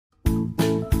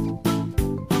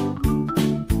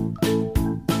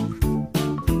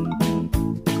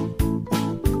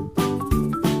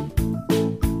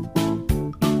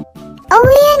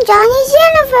Joey and Johnny's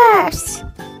Universe.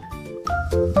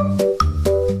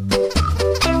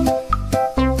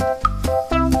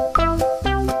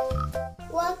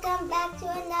 Welcome back to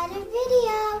another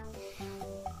video.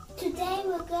 Today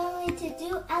we're going to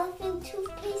do elephant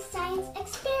toothpaste science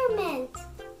experiment.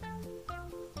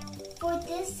 For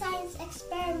this science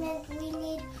experiment, we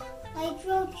need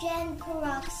hydrogen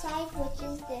peroxide, which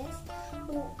is this,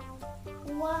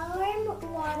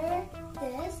 warm water,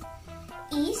 this,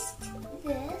 yeast,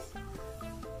 this,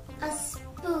 a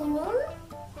spoon,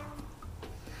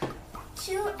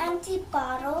 2 empty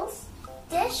bottles,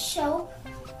 dish soap,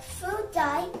 food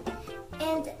dye,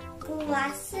 and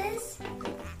glasses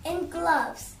and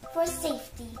gloves for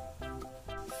safety.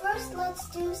 First, let's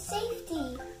do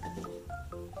safety.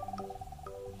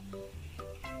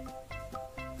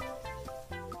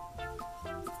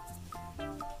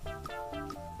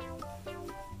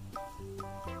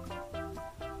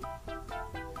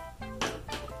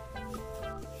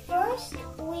 First,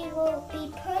 we will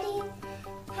be putting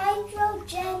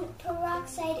hydrogen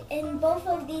peroxide in both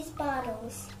of these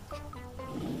bottles.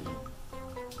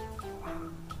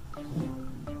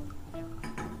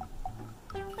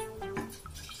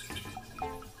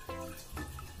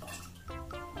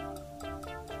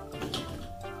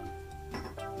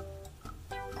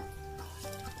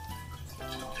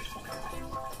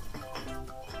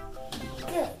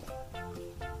 Good.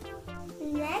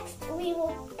 Next, we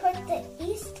will put the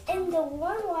yeast in the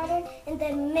warm water and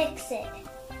then mix it.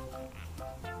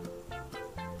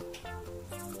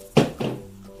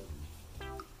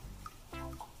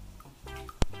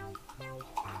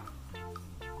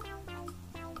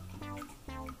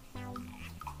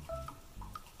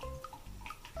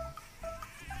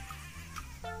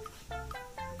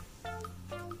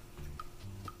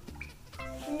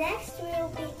 Next, we will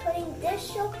be putting dish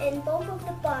soap in both of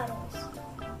the bottles.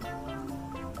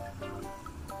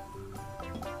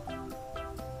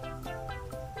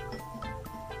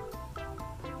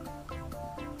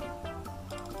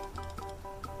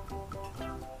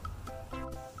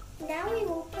 Now we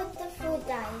will put the food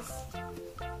dyes.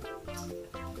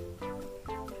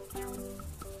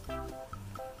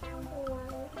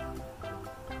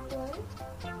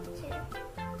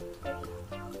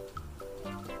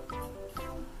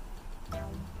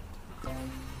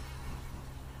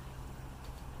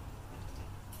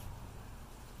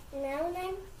 Now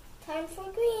time for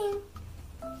green.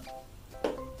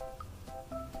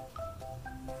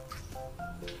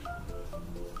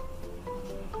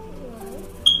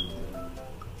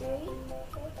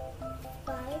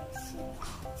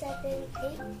 7,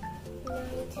 8, 9,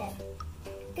 10.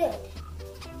 Good.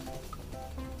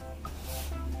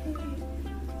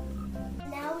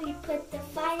 Now we put the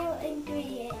final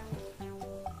ingredient.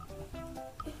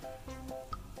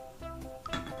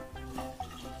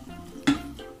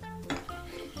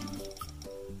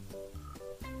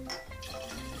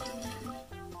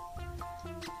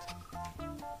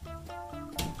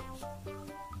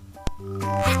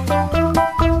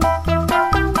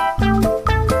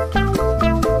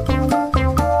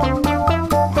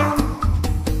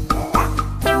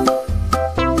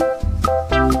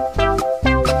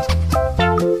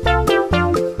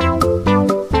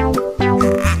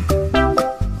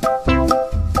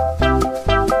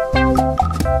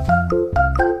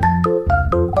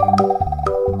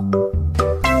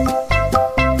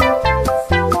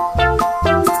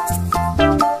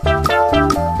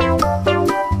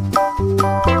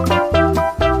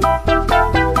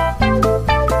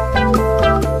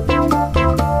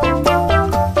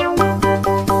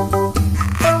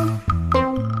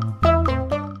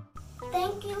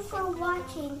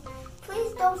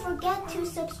 Please don't forget to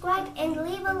subscribe and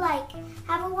leave a like.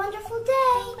 Have a wonderful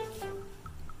day.